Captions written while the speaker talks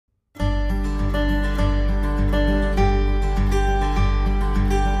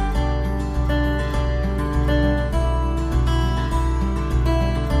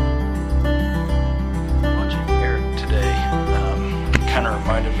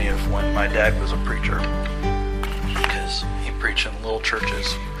me of when my dad was a preacher, because he preached in little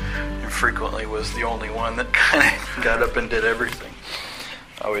churches and frequently was the only one that kind of got up and did everything.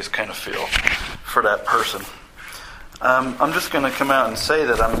 I always kind of feel for that person. I'm just going to come out and say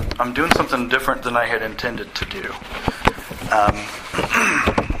that I'm doing something different than I had intended to do.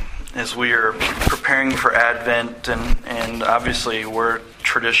 As we are preparing for Advent, and obviously we're a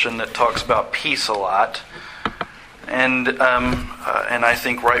tradition that talks about peace a lot, and I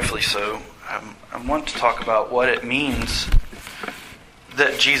think rightfully so. I want to talk about what it means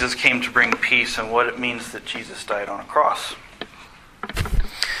that Jesus came to bring peace and what it means that Jesus died on a cross.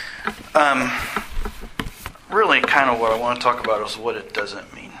 Really kind of what I want to talk about is what it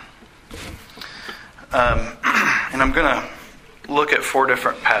doesn't mean. And I'm going to look at 4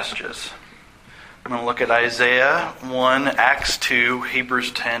 different passages. I'm going to look at Isaiah 1, Acts 2,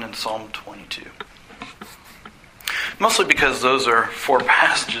 Hebrews 10, and Psalm 22. Mostly because those are 4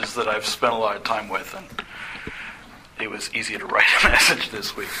 passages that I've spent a lot of time with, and it was easy to write a message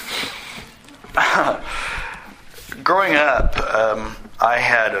this week. Growing up, I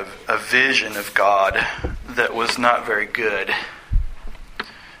had a vision of God that was not very good,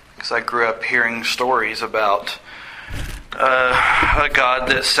 because I grew up hearing stories about a God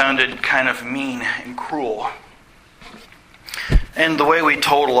that sounded kind of mean and cruel. And the way we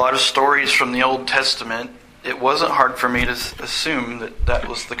told a lot of stories from the Old Testament, it wasn't hard for me to assume that that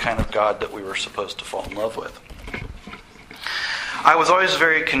was the kind of God that we were supposed to fall in love with. I was always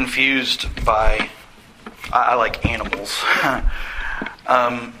very confused by... I like animals.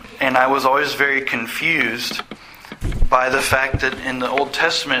 And I was always very confused by the fact that in the Old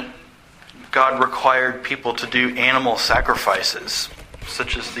Testament, God required people to do animal sacrifices,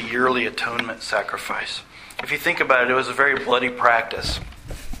 such as the yearly atonement sacrifice. If you think about it, it was a very bloody practice.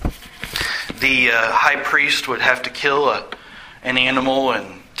 The high priest would have to kill an animal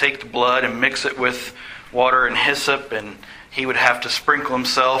and take the blood and mix it with water and hyssop, and he would have to sprinkle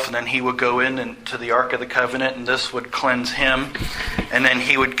himself, and then he would go into the Ark of the Covenant, and this would cleanse him. And then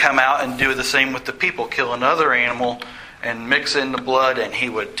he would come out and do the same with the people, kill another animal and mix in the blood, and he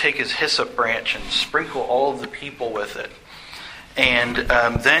would take his hyssop branch and sprinkle all of the people with it. And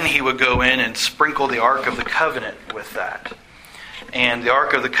then he would go in and sprinkle the Ark of the Covenant with that. And the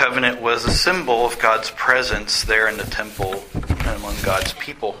Ark of the Covenant was a symbol of God's presence there in the temple and among God's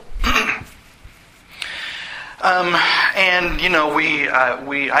people. And, you know,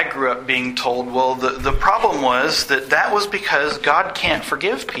 I grew up being told, well, the problem was that was because God can't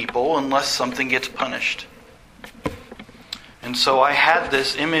forgive people unless something gets punished. And so I had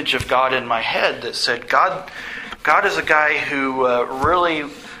this image of God in my head that said, God is a guy who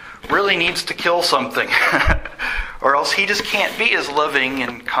really needs to kill something, or else he just can't be as loving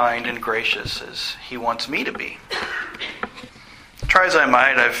and kind and gracious as he wants me to be. Try as I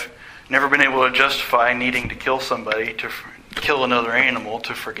might, I've never been able to justify needing to kill somebody, to kill another animal,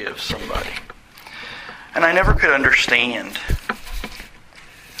 to forgive somebody. And I never could understand.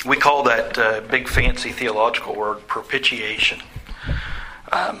 We call that big fancy theological word propitiation.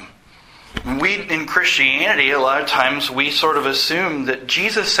 In Christianity, a lot of times we sort of assume that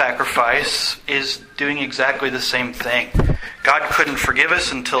Jesus' sacrifice is doing exactly the same thing. God couldn't forgive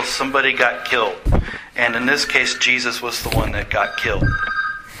us until somebody got killed. And in this case, Jesus was the one that got killed.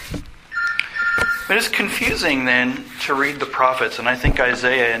 But it's confusing then to read the prophets, and I think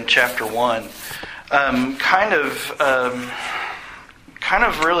Isaiah in chapter 1 kind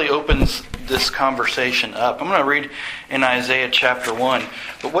of really opens this conversation up. I'm going to read in Isaiah chapter 1.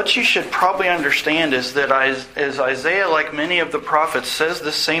 But what you should probably understand is that as Isaiah, like many of the prophets, says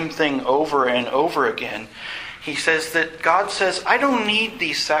the same thing over and over again. He says that God says, I don't need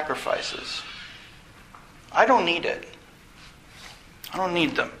these sacrifices. I don't need it. I don't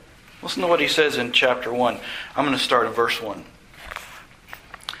need them. Listen to what he says in chapter 1. I'm going to start in verse 1.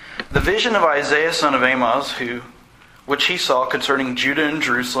 The vision of Isaiah son of Amoz, which he saw concerning Judah and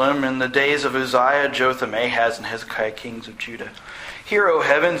Jerusalem in the days of Uzziah, Jotham, Ahaz, and Hezekiah, kings of Judah. Hear, O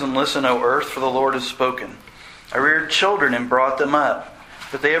heavens, and listen, O earth, for the Lord has spoken. I reared children and brought them up,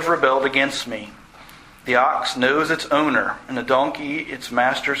 but they have rebelled against me. The ox knows its owner, and the donkey its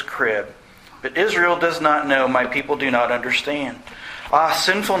master's crib. But Israel does not know, my people do not understand. Ah,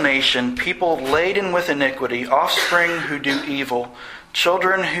 sinful nation, people laden with iniquity, offspring who do evil,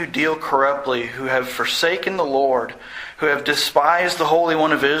 children who deal corruptly, who have forsaken the Lord, who have despised the Holy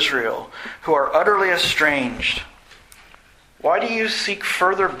One of Israel, who are utterly estranged. Why do you seek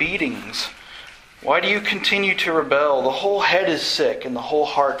further beatings? Why do you continue to rebel? The whole head is sick and the whole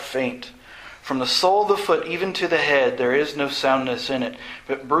heart faint. From the sole of the foot even to the head there is no soundness in it,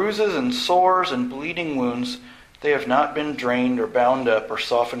 but bruises and sores and bleeding wounds. They have not been drained or bound up or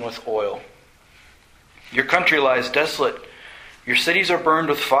softened with oil. Your country lies desolate. Your cities are burned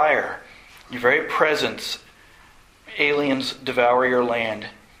with fire. Your very presence, aliens devour your land.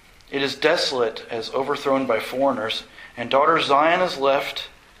 It is desolate as overthrown by foreigners, and daughter Zion is left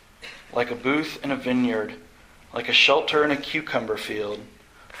like a booth in a vineyard, like a shelter in a cucumber field,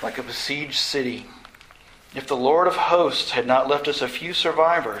 like a besieged city. If the Lord of hosts had not left us a few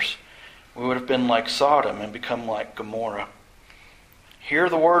survivors, we would have been like Sodom and become like Gomorrah. Hear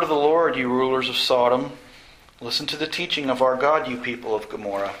the word of the Lord, you rulers of Sodom. Listen to the teaching of our God, you people of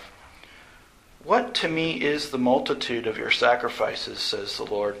Gomorrah. What to me is the multitude of your sacrifices, says the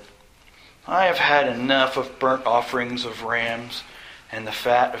Lord. I have had enough of burnt offerings of rams and the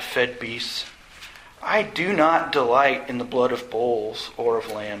fat of fed beasts. I do not delight in the blood of bulls or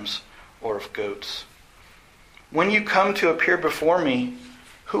of lambs or of goats. When you come to appear before me,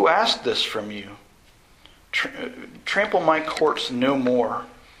 who asked this from you? Trample my courts no more.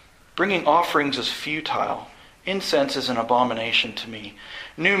 Bringing offerings is futile. Incense is an abomination to me.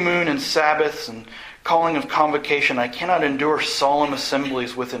 New moon and Sabbaths and calling of convocation, I cannot endure solemn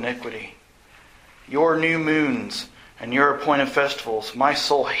assemblies with iniquity. Your new moons and your appointed festivals, my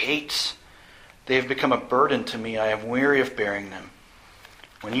soul hates. They have become a burden to me. I am weary of bearing them.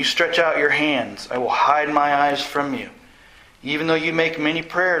 When you stretch out your hands, I will hide my eyes from you. Even though you make many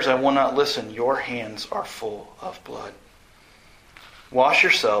prayers, I will not listen. Your hands are full of blood. Wash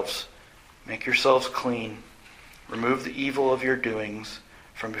yourselves, make yourselves clean. Remove the evil of your doings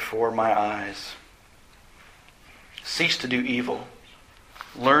from before my eyes. Cease to do evil.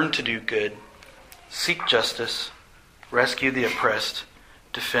 Learn to do good. Seek justice. Rescue the oppressed.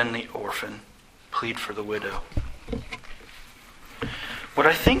 Defend the orphan. Plead for the widow. What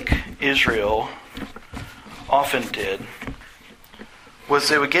I think Israel often did was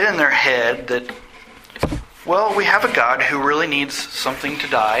they would get in their head that, well, we have a God who really needs something to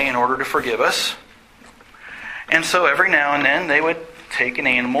die in order to forgive us. And so every now and then they would take an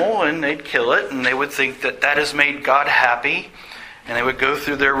animal and they'd kill it, and they would think that that has made God happy, and they would go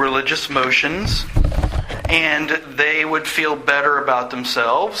through their religious motions, and they would feel better about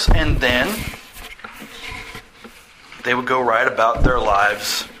themselves, and then they would go right about their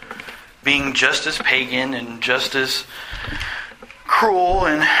lives being just as pagan and just as cruel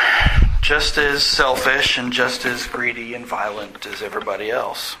and just as selfish and just as greedy and violent as everybody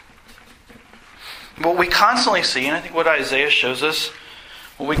else. What we constantly see, and I think what Isaiah shows us,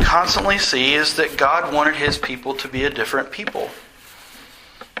 what we constantly see is that God wanted His people to be a different people.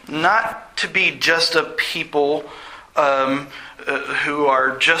 Not to be just a people who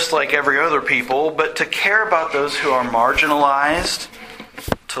are just like every other people, but to care about those who are marginalized,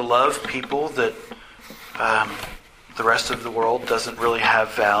 to love people that the rest of the world doesn't really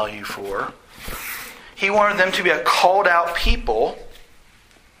have value for. He wanted them to be a called out people,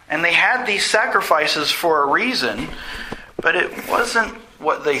 and they had these sacrifices for a reason, but it wasn't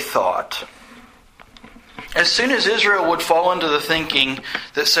what they thought. As soon as Israel would fall into the thinking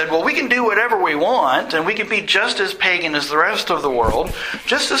that said, well, we can do whatever we want, and we can be just as pagan as the rest of the world,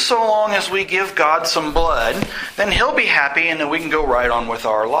 just as so long as we give God some blood, then He'll be happy and then we can go right on with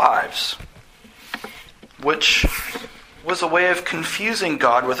our lives. Which was a way of confusing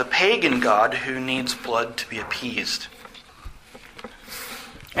God with a pagan God who needs blood to be appeased.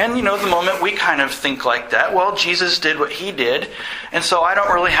 And, the moment we kind of think like that, well, Jesus did what He did, and so I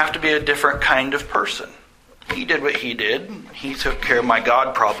don't really have to be a different kind of person. He did what He did. He took care of my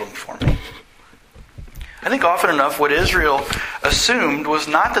God problem for me. I think often enough what Israel assumed was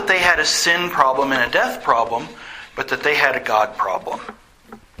not that they had a sin problem and a death problem, but that they had a God problem.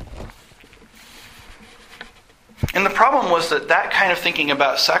 And the problem was that kind of thinking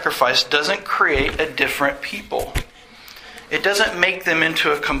about sacrifice doesn't create a different people. It doesn't make them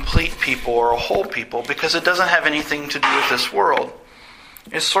into a complete people or a whole people, because it doesn't have anything to do with this world.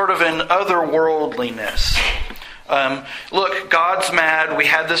 It's sort of an otherworldliness. Look, God's mad. We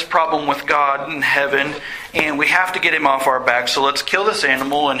had this problem with God in heaven, and we have to get Him off our back. So let's kill this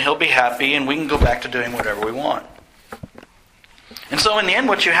animal, and He'll be happy, and we can go back to doing whatever we want. And so in the end,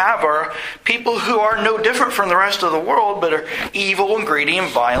 what you have are people who are no different from the rest of the world, but are evil and greedy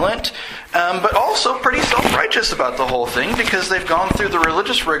and violent, but also pretty self-righteous about the whole thing, because they've gone through the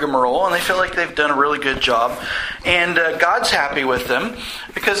religious rigmarole and they feel like they've done a really good job. And God's happy with them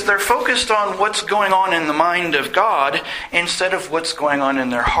because they're focused on what's going on in the mind of God instead of what's going on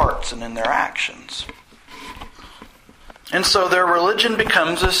in their hearts and in their actions. And so their religion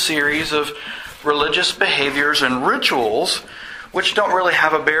becomes a series of religious behaviors and rituals which don't really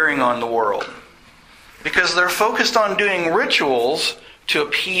have a bearing on the world. Because they're focused on doing rituals to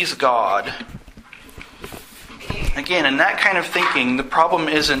appease God. Again, in that kind of thinking, the problem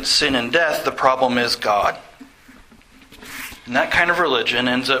isn't sin and death, the problem is God. And that kind of religion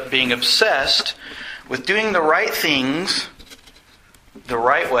ends up being obsessed with doing the right things the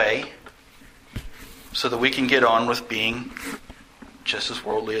right way so that we can get on with being just as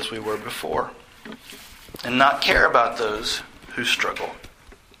worldly as we were before and not care about those who struggle.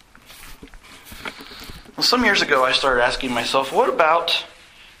 Well, some years ago I started asking myself, what about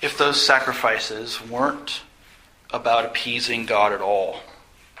if those sacrifices weren't about appeasing God at all?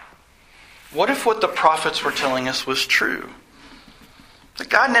 What if what the prophets were telling us was true? That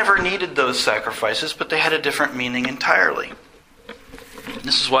God never needed those sacrifices, but they had a different meaning entirely.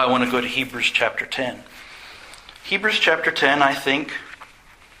 This is why I want to go to Hebrews chapter 10. Hebrews chapter 10, I think,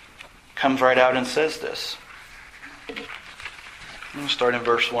 comes right out and says this. I'm going to start in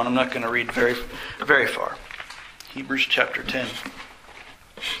verse 1. I'm not going to read very far. Hebrews chapter 10.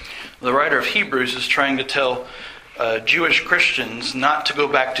 The writer of Hebrews is trying to tell Jewish Christians not to go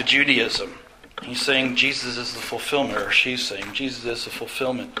back to Judaism. He's saying Jesus is the fulfillment, or she's saying Jesus is the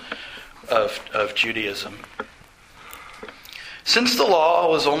fulfillment of Judaism. Since the law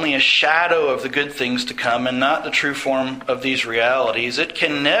was only a shadow of the good things to come and not the true form of these realities, it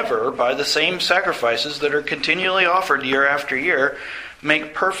can never, by the same sacrifices that are continually offered year after year,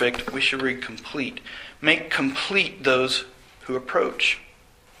 make perfect, we should read complete, make complete those who approach.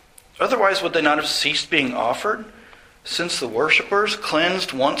 Otherwise, would they not have ceased being offered? Since the worshippers,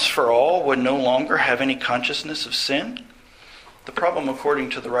 cleansed once for all, would no longer have any consciousness of sin? The problem,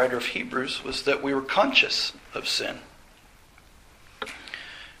 according to the writer of Hebrews, was that we were conscious of sin.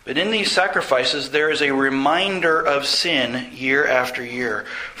 But in these sacrifices, there is a reminder of sin year after year.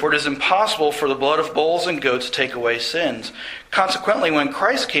 For it is impossible for the blood of bulls and goats to take away sins. Consequently, when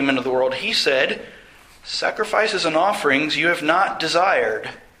Christ came into the world, he said, "Sacrifices and offerings you have not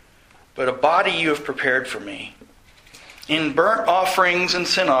desired, but a body you have prepared for me. In burnt offerings and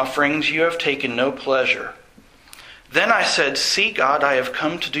sin offerings you have taken no pleasure. Then I said, See, God, I have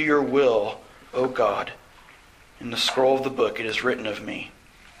come to do your will, O God. In the scroll of the book it is written of me."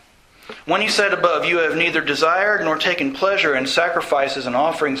 When he said above, "You have neither desired nor taken pleasure in sacrifices and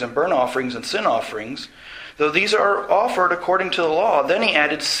offerings and burnt offerings and sin offerings, though these are offered according to the law," then he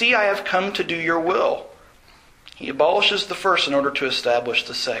added, "See, I have come to do your will." He abolishes the first in order to establish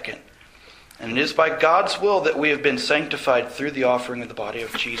the second. And it is by God's will that we have been sanctified through the offering of the body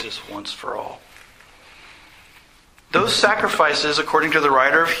of Jesus once for all. Those sacrifices, according to the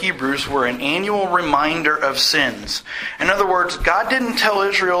writer of Hebrews, were an annual reminder of sins. In other words, God didn't tell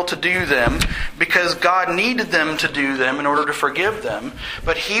Israel to do them because God needed them to do them in order to forgive them,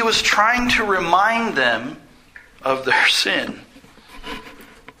 but he was trying to remind them of their sin.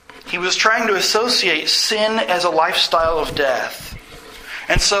 He was trying to associate sin as a lifestyle of death.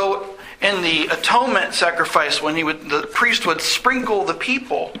 And so, in the atonement sacrifice, when the priest would sprinkle the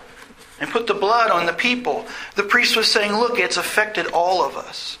people and put the blood on the people, the priest was saying, look, it's affected all of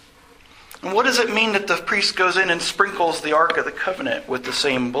us. And what does it mean that the priest goes in and sprinkles the Ark of the Covenant with the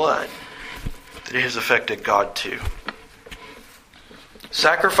same blood? That it has affected God too.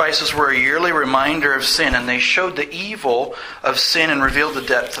 Sacrifices were a yearly reminder of sin, and they showed the evil of sin and revealed the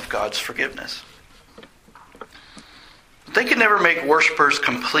depth of God's forgiveness. But they could never make worshipers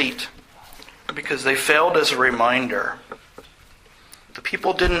complete because they failed as a reminder. The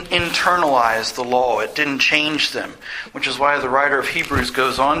people didn't internalize the law. It didn't change them, which is why the writer of Hebrews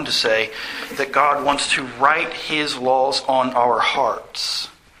goes on to say that God wants to write his laws on our hearts.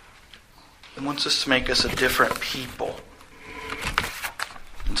 He wants us to make us a different people.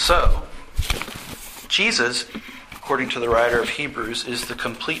 And so, Jesus, according to the writer of Hebrews, is the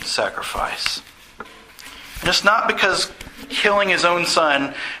complete sacrifice. And it's not because killing his own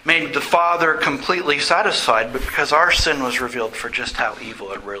son made the Father completely satisfied, but because our sin was revealed for just how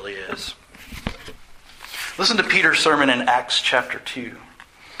evil it really is. Listen to Peter's sermon in Acts chapter 2.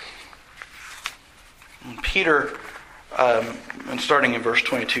 And Peter, and starting in verse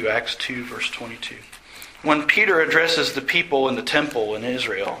 22, Acts 2, verse 22. When Peter addresses the people in the temple in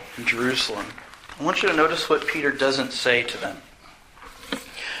Israel, in Jerusalem, I want you to notice what Peter doesn't say to them.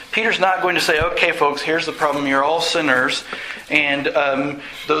 Peter's not going to say, okay, folks, here's the problem. You're all sinners, and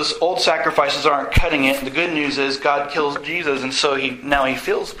those old sacrifices aren't cutting it. The good news is God kills Jesus, and so now he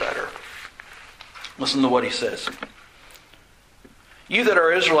feels better. Listen to what he says. You that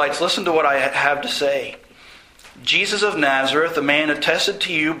are Israelites, listen to what I have to say. Jesus of Nazareth, a man attested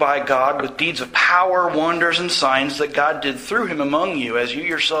to you by God with deeds of power, wonders, and signs that God did through him among you, as you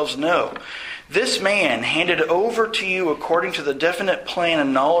yourselves know. This man, handed over to you according to the definite plan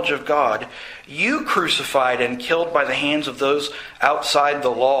and knowledge of God, you crucified and killed by the hands of those outside the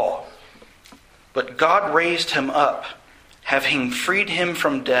law. But God raised him up, having freed him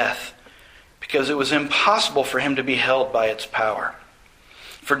from death, because it was impossible for him to be held by its power.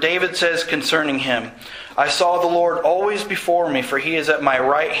 For David says concerning him, I saw the Lord always before me, for he is at my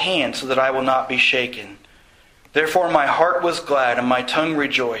right hand, so that I will not be shaken. Therefore my heart was glad, and my tongue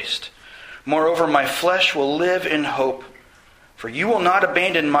rejoiced. Moreover, my flesh will live in hope. For you will not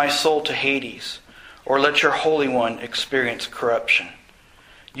abandon my soul to Hades, or let your Holy One experience corruption.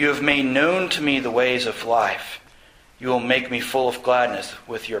 You have made known to me the ways of life. You will make me full of gladness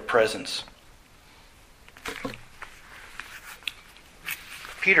with your presence.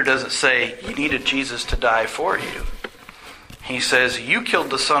 Peter doesn't say you needed Jesus to die for you. He says you killed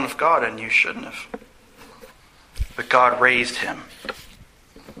the Son of God and you shouldn't have. But God raised him.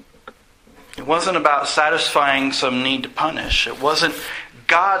 It wasn't about satisfying some need to punish. It wasn't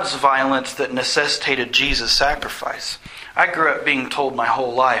God's violence that necessitated Jesus' sacrifice. I grew up being told my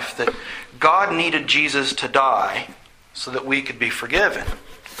whole life that God needed Jesus to die so that we could be forgiven.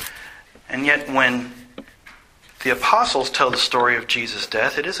 And yet when the apostles tell the story of Jesus'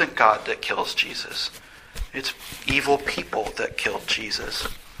 death, it isn't God that kills Jesus. It's evil people that killed Jesus.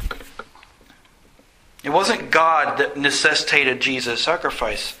 It wasn't God that necessitated Jesus'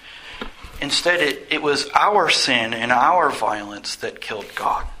 sacrifice. Instead, it was our sin and our violence that killed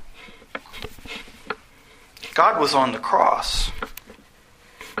God. God was on the cross.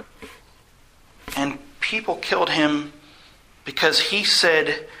 And people killed him because he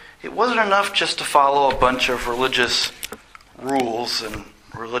said it wasn't enough just to follow a bunch of religious rules and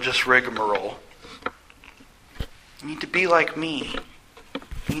religious rigmarole. You need to be like me.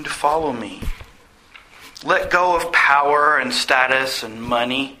 You need to follow me. Let go of power and status and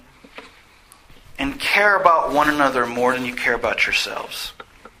money and care about one another more than you care about yourselves.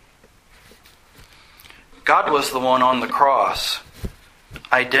 God was the one on the cross,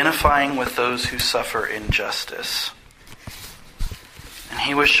 identifying with those who suffer injustice. And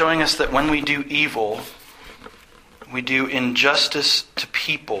he was showing us that when we do evil, we do injustice to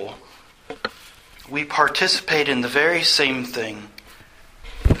people, we participate in the very same thing,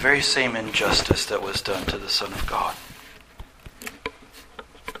 the very same injustice that was done to the Son of God.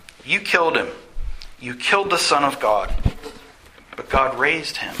 You killed him. You killed the Son of God. But God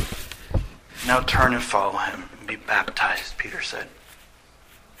raised him. Now turn and follow him and be baptized, Peter said.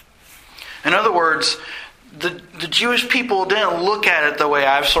 In other words, the Jewish people didn't look at it the way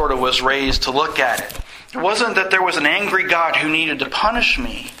I sort of was raised to look at it. It wasn't that there was an angry God who needed to punish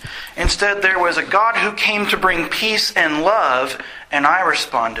me. Instead, there was a God who came to bring peace and love, and I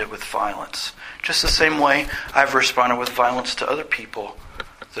responded with violence. Just the same way I've responded with violence to other people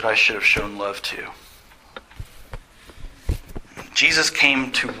that I should have shown love to. Jesus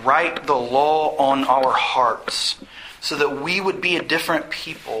came to write the law on our hearts so that we would be a different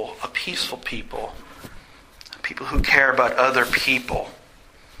people, a peaceful people, people who care about other people,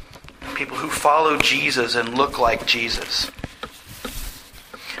 people who follow Jesus and look like Jesus.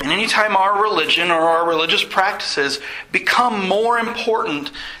 And anytime our religion or our religious practices become more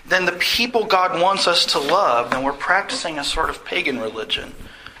important than the people God wants us to love, then we're practicing a sort of pagan religion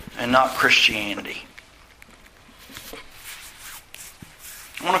and not Christianity.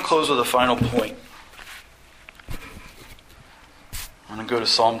 I want to close with a final point. I'm going to go to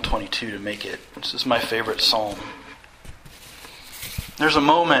Psalm 22 to make it. This is my favorite psalm. There's a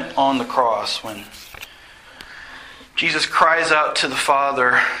moment on the cross when Jesus cries out to the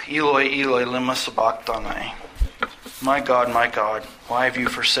Father, Eloi, Eloi, lema sabachthani. My God, why have you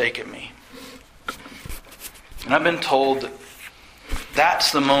forsaken me? And I've been told that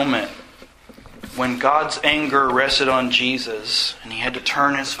that's the moment when God's anger rested on Jesus and he had to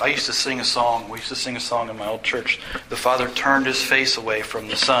turn his... I used to sing a song. We used to sing a song in my old church. The Father turned his face away from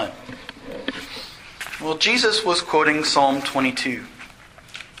the Son. Well, Jesus was quoting Psalm 22.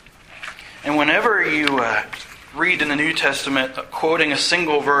 And whenever you read in the New Testament quoting a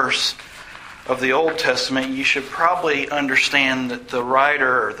single verse of the Old Testament, you should probably understand that the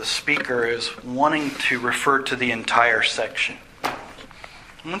writer or the speaker is wanting to refer to the entire section.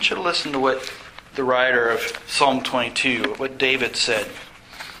 I want you to listen to what the writer of Psalm 22, what David said.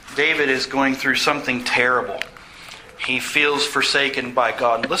 David is going through something terrible. He feels forsaken by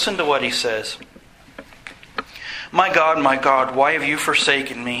God. Listen to what he says. My God, why have you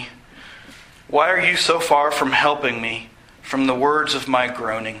forsaken me? Why are you so far from helping me, from the words of my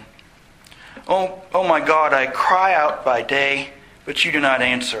groaning? Oh my God, I cry out by day, but you do not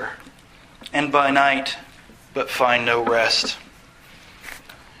answer, and by night, but find no rest.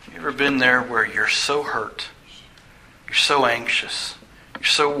 You ever been there where you're so hurt, you're so anxious, you're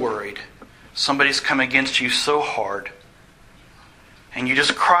so worried, somebody's come against you so hard, and you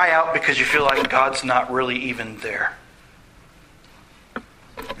just cry out because you feel like God's not really even there?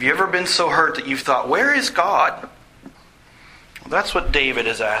 Have you ever been so hurt that you've thought, where is God? Well, that's what David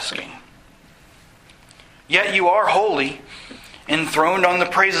is asking. Yet you are holy, enthroned on the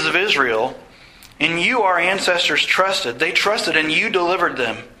praises of Israel. In you our ancestors trusted. They trusted and you delivered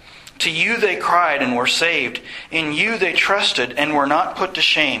them. To you they cried and were saved. In you they trusted and were not put to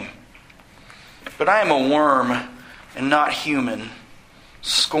shame. But I am a worm and not human,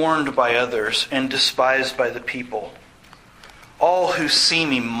 scorned by others and despised by the people. All who see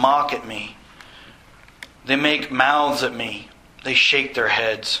me mock at me. They make mouths at me. They shake their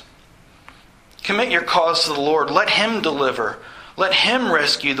heads. Commit your cause to the Lord. Let Him deliver. Let Him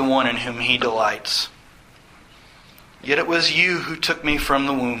rescue the one in whom He delights. Yet it was you who took me from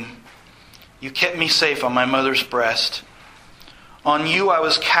the womb. You kept me safe on my mother's breast. On you I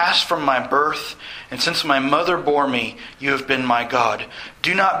was cast from my birth, and since my mother bore me, you have been my God.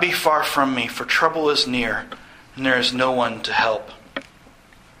 Do not be far from me, for trouble is near, and there is no one to help.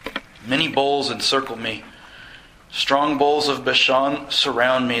 Many bulls encircle me. Strong bulls of Bashan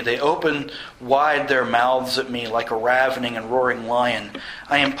surround me. They open wide their mouths at me like a ravening and roaring lion.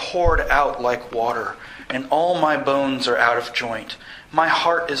 I am poured out like water, and all my bones are out of joint. My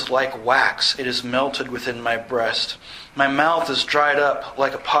heart is like wax. It is melted within my breast. My mouth is dried up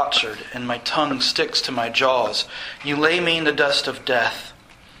like a potsherd, and my tongue sticks to my jaws. You lay me in the dust of death.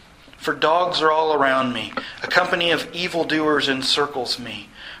 For dogs are all around me. A company of evildoers encircles me.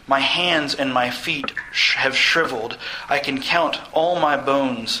 My hands and my feet have shriveled. I can count all my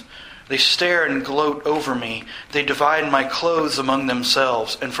bones. They stare and gloat over me. They divide my clothes among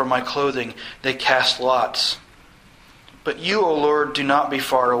themselves, and for my clothing they cast lots. But you, O Lord, do not be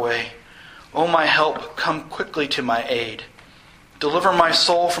far away. O my help, come quickly to my aid. Deliver my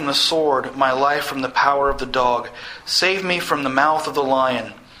soul from the sword, my life from the power of the dog. Save me from the mouth of the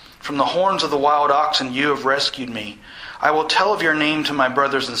lion. From the horns of the wild oxen you have rescued me. I will tell of your name to my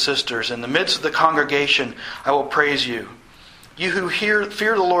brothers and sisters. In the midst of the congregation I will praise you. You who fear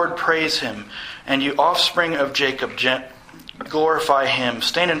the Lord, praise Him. And you offspring of Jacob, glorify Him.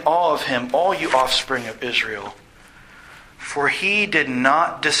 Stand in awe of Him, all you offspring of Israel. For He did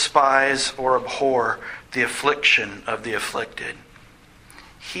not despise or abhor the affliction of the afflicted.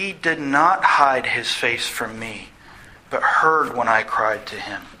 He did not hide His face from me, but heard when I cried to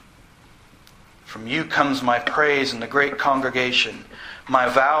Him. From you comes my praise in the great congregation. My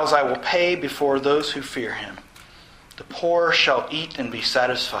vows I will pay before those who fear Him. The poor shall eat and be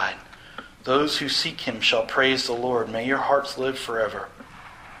satisfied. Those who seek Him shall praise the Lord. May your hearts live forever.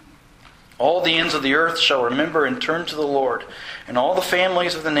 All the ends of the earth shall remember and turn to the Lord, and all the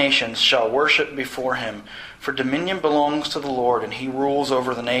families of the nations shall worship before Him. For dominion belongs to the Lord, and He rules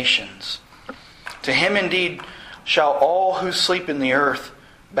over the nations. To Him indeed shall all who sleep in the earth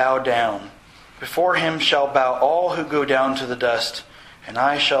bow down. Before Him shall bow all who go down to the dust, and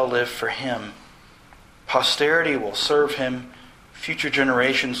I shall live for Him. Posterity will serve Him. Future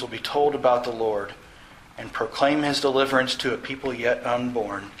generations will be told about the Lord, and proclaim His deliverance to a people yet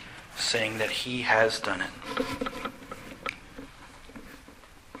unborn, saying that He has done it.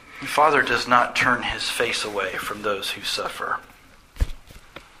 The Father does not turn His face away from those who suffer.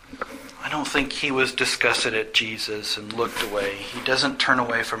 I don't think He was disgusted at Jesus and looked away. He doesn't turn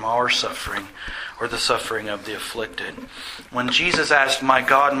away from our suffering or the suffering of the afflicted. When Jesus asked, my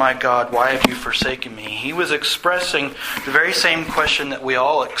God, why have you forsaken me?" He was expressing the very same question that we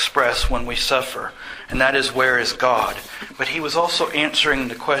all express when we suffer, and that is, where is God? But He was also answering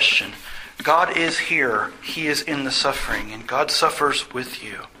the question, God is here, He is in the suffering, and God suffers with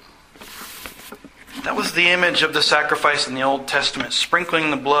you. That was the image of the sacrifice in the Old Testament,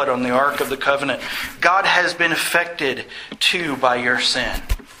 sprinkling the blood on the Ark of the Covenant. God has been affected too by your sin.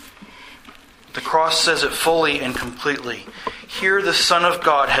 The cross says it fully and completely. Here the Son of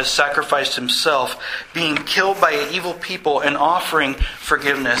God has sacrificed Himself, being killed by evil people and offering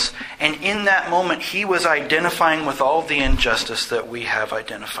forgiveness. And in that moment He was identifying with all the injustice that we have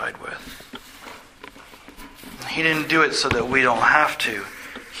identified with. He didn't do it so that we don't have to.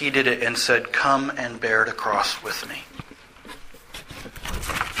 He did it and said, "Come and bear the cross with me."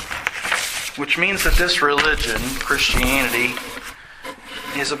 Which means that this religion, Christianity,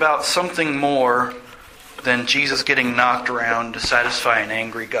 is about something more than Jesus getting knocked around to satisfy an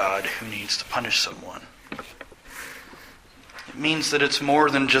angry God who needs to punish someone. It means that it's more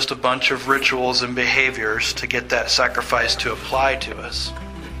than just a bunch of rituals and behaviors to get that sacrifice to apply to us.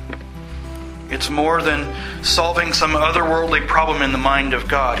 It's more than solving some otherworldly problem in the mind of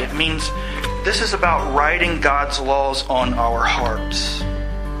God. It means this is about writing God's laws on our hearts.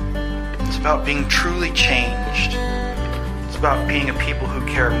 It's about being truly changed. It's about being a people who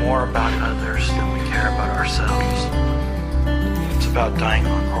care more about others than we care about ourselves. It's about dying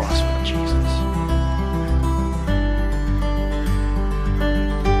on a cross with Jesus.